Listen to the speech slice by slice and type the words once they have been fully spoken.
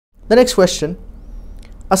The next question.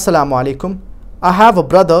 Assalamu alaikum. I have a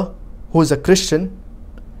brother who is a Christian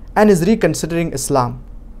and is reconsidering Islam.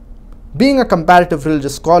 Being a comparative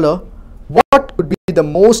religious scholar, what would be the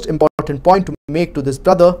most important point to make to this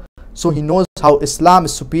brother so he knows how Islam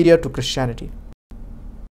is superior to Christianity?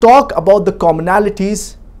 Talk about the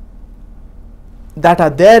commonalities that are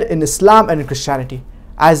there in Islam and in Christianity.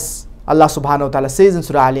 As Allah subhanahu wa ta'ala says in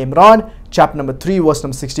Surah Al-Imran, chapter number 3, verse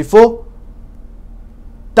number 64,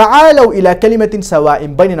 تَعَالَوْا إِلَى كَلِمَةٍ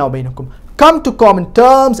سَوَاءٍ بَيْنِنَا وَبَيْنَكُمْ. Come to common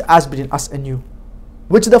terms as between us and you.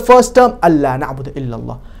 Which is the first term? Allah na'budu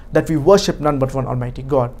illallah. That we worship none but one Almighty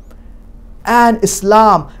God. And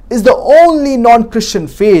Islam is the only non-Christian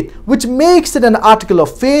faith which makes it an article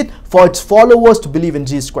of faith for its followers to believe in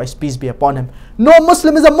Jesus Christ, peace be upon him. No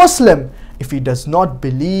Muslim is a Muslim if he does not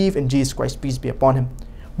believe in Jesus Christ, peace be upon him.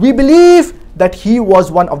 We believe that he was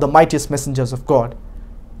one of the mightiest messengers of God.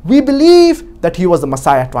 We believe that he was the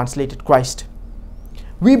Messiah, translated Christ.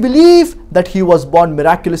 We believe that he was born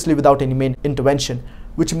miraculously without any main intervention,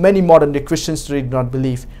 which many modern day Christians today do not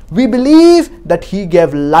believe. We believe that he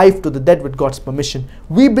gave life to the dead with God's permission.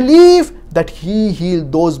 We believe that he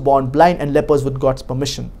healed those born blind and lepers with God's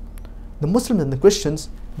permission. The Muslims and the Christians,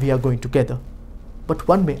 we are going together. But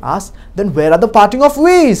one may ask, then where are the parting of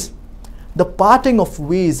ways? The parting of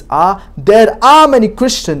ways are, there are many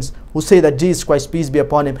Christians who say that Jesus Christ, peace be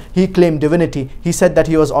upon him, he claimed divinity. He said that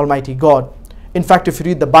he was Almighty God. In fact, if you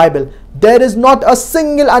read the Bible, there is not a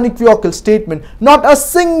single unequivocal statement, not a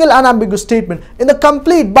single unambiguous statement in the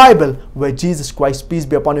complete Bible where Jesus Christ, peace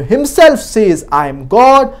be upon him, himself says, I am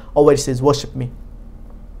God, or where he says, worship me.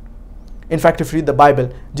 In fact, if you read the Bible,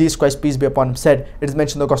 Jesus Christ, peace be upon him, said, it is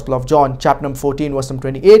mentioned in the Gospel of John, chapter number 14, verse number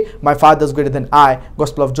 28, my Father is greater than I.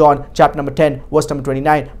 Gospel of John, chapter number 10, verse number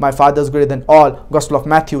 29, my Father is greater than all. Gospel of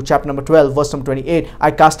Matthew, chapter number 12, verse number 28,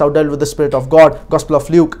 I cast out devil with the Spirit of God. Gospel of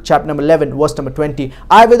Luke, chapter number 11, verse number 20,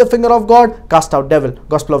 I with the finger of God cast out devil.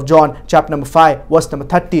 Gospel of John, chapter number 5, verse number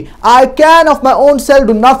 30, I can of my own self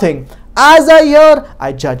do nothing. As I hear,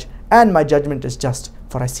 I judge, and my judgment is just,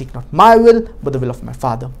 for I seek not my will, but the will of my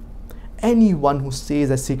Father. Anyone who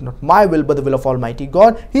says, I seek not my will but the will of Almighty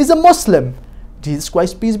God, he is a Muslim. Jesus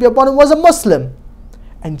Christ, peace be upon him, was a Muslim.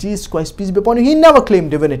 And Jesus Christ, peace be upon him, he never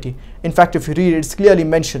claimed divinity. In fact, if you read it, it's clearly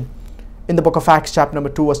mentioned in the book of Acts, chapter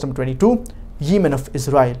number 2, verse number 22, Ye men of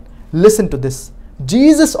Israel, listen to this.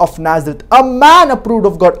 Jesus of Nazareth, a man approved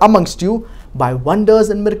of God amongst you by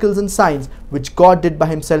wonders and miracles and signs, which God did by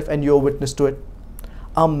himself, and you are witness to it.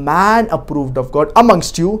 A man approved of God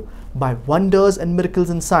amongst you by wonders and miracles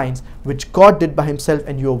and signs, which God did by himself,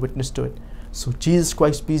 and you are witness to it. So Jesus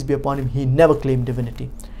Christ, peace be upon him, he never claimed divinity.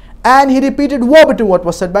 And he repeated verbatim what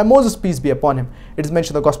was said by Moses, peace be upon him. It is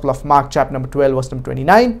mentioned in the Gospel of Mark, chapter number 12, verse number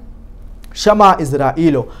 29. Shama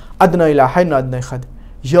Israelo, Adna ilahaina adna echad.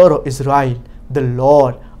 Hear, O Israel, the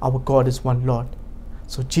Lord, our God is one Lord.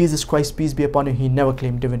 So Jesus Christ, peace be upon him, he never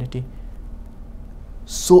claimed divinity.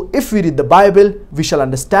 So if we read the Bible, we shall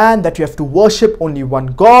understand that you have to worship only one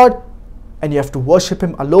God and you have to worship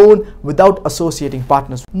him alone without associating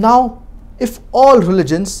partners. Now, if all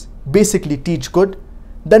religions basically teach good,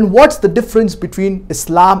 then what's the difference between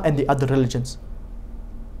Islam and the other religions?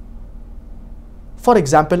 For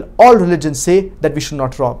example, all religions say that we should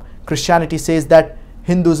not rob. Christianity says that,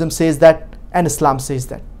 Hinduism says that, and Islam says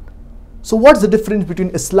that. So what's the difference between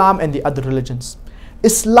Islam and the other religions?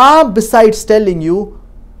 Islam, besides telling you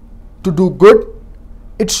to do good,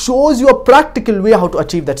 it shows you a practical way how to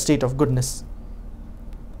achieve that state of goodness.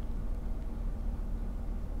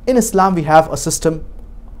 In Islam, we have a system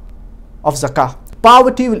of zakah.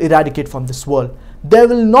 Poverty will eradicate from this world. There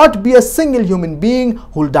will not be a single human being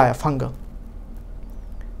who will die of hunger.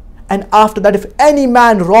 And after that, if any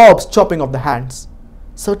man robs, chopping of the hands.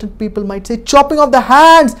 Certain people might say, chopping of the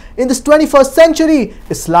hands in this 21st century.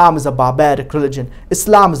 Islam is a barbaric religion.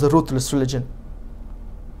 Islam is a ruthless religion.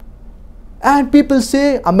 And people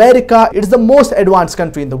say America is the most advanced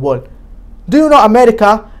country in the world. Do you know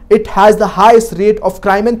America? It has the highest rate of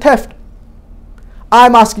crime and theft.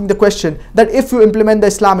 I'm asking the question that if you implement the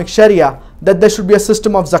Islamic Sharia, that there should be a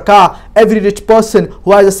system of zakah. Every rich person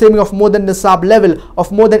who has a saving of more than nisab level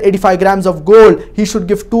of more than 85 grams of gold, he should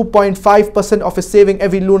give 2.5% of his saving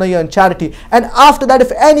every lunar year in charity. And after that,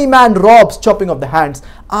 if any man robs, chopping of the hands.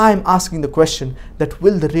 I'm asking the question that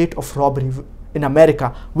will the rate of robbery in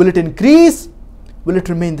America, will it increase? Will it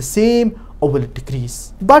remain the same, or will it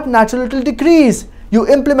decrease? But naturally it will decrease. You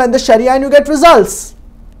implement the Sharia and you get results.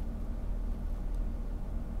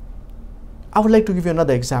 I would like to give you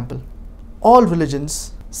another example. All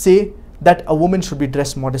religions say that a woman should be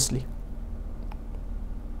dressed modestly.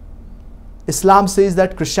 Islam says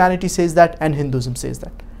that, Christianity says that, and Hinduism says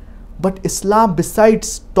that. But Islam,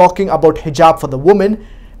 besides talking about hijab for the woman,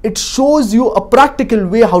 it shows you a practical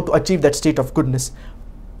way how to achieve that state of goodness.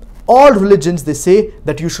 All religions, they say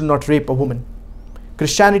that you should not rape a woman.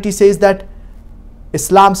 Christianity says that,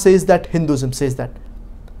 Islam says that, Hinduism says that.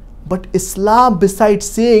 But Islam, besides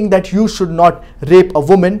saying that you should not rape a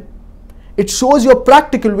woman, it shows you a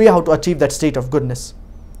practical way how to achieve that state of goodness.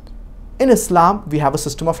 In Islam, we have a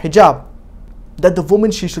system of hijab, that the woman,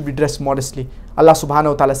 she should be dressed modestly. Allah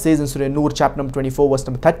subhanahu wa ta'ala says in Surah Nur, chapter number 24, verse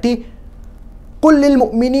number 30, قُلْ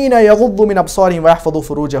لِلْمُؤْمِنِينَ يَغُضُّ مِنْ أَبْصَارِهِمْ وَيَحْفَظُوا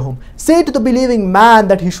فُرُوجَهُمْ. Say to the believing man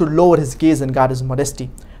that he should lower his gaze and guard his modesty.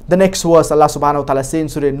 The next verse, Allah subhanahu wa ta'ala says in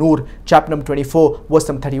Surah Nur, chapter number 24, verse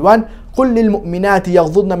number 31, قُلْ لِلْمُؤْمِنَاتِ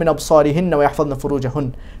يَغْضُضْنَ مِنْ أَبْصَارِهِنَّ وَيَحْفَظْنَ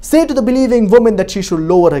فُرُوجَهُنَّ. Say to the believing woman that she should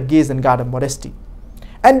lower her gaze and guard her modesty.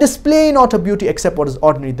 And display not her beauty except what is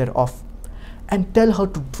ordinary thereof. And tell her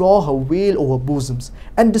to draw her veil over bosoms,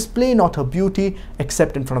 and display not her beauty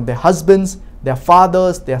except in front of their husbands, their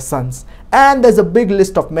fathers, their sons. And there's a big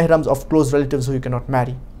list of mahrams, of close relatives who you cannot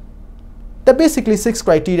marry. There are basically 6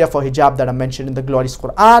 criteria for hijab that are mentioned in the glorious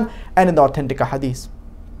Quran and in the authentic Hadith.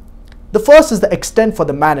 The first is the extent for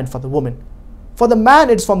the man and for the woman. For the man,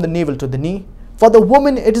 it's from the navel to the knee. For the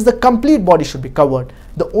woman, it is the complete body should be covered.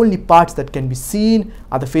 The only parts that can be seen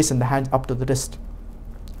are the face and the hands up to the wrist.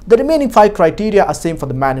 The remaining 5 criteria are same for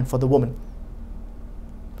the man and for the woman.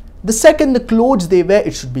 The second, the clothes they wear,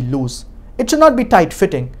 it should be loose. It should not be tight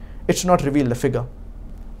fitting. It should not reveal the figure.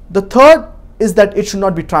 The third is that it should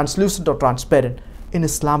not be translucent or transparent. In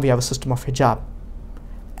Islam, we have a system of hijab.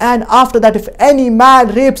 And after that, if any man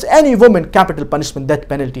rapes any woman, capital punishment, death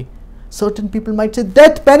penalty. Certain people might say,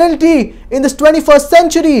 death penalty in this 21st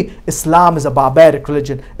century. Islam is a barbaric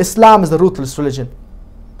religion. Islam is a ruthless religion.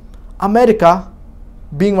 America,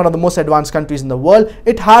 being one of the most advanced countries in the world,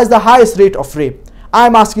 it has the highest rate of rape. I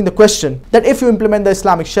am asking the question that if you implement the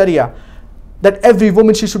Islamic Sharia, that every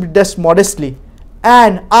woman, she should be dressed modestly,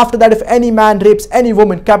 and after that, if any man rapes any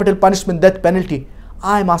woman, capital punishment, death penalty.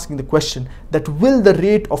 I am asking the question that will the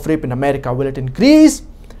rate of rape in America, will it increase,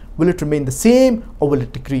 will it remain the same, or will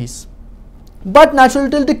it decrease? But naturally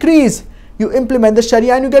it will decrease. You implement the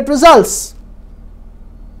Sharia and you get results.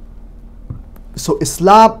 So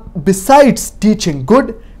Islam, besides teaching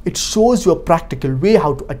good, it shows you a practical way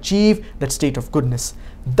how to achieve that state of goodness.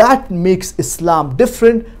 That makes Islam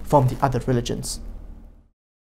different from the other religions.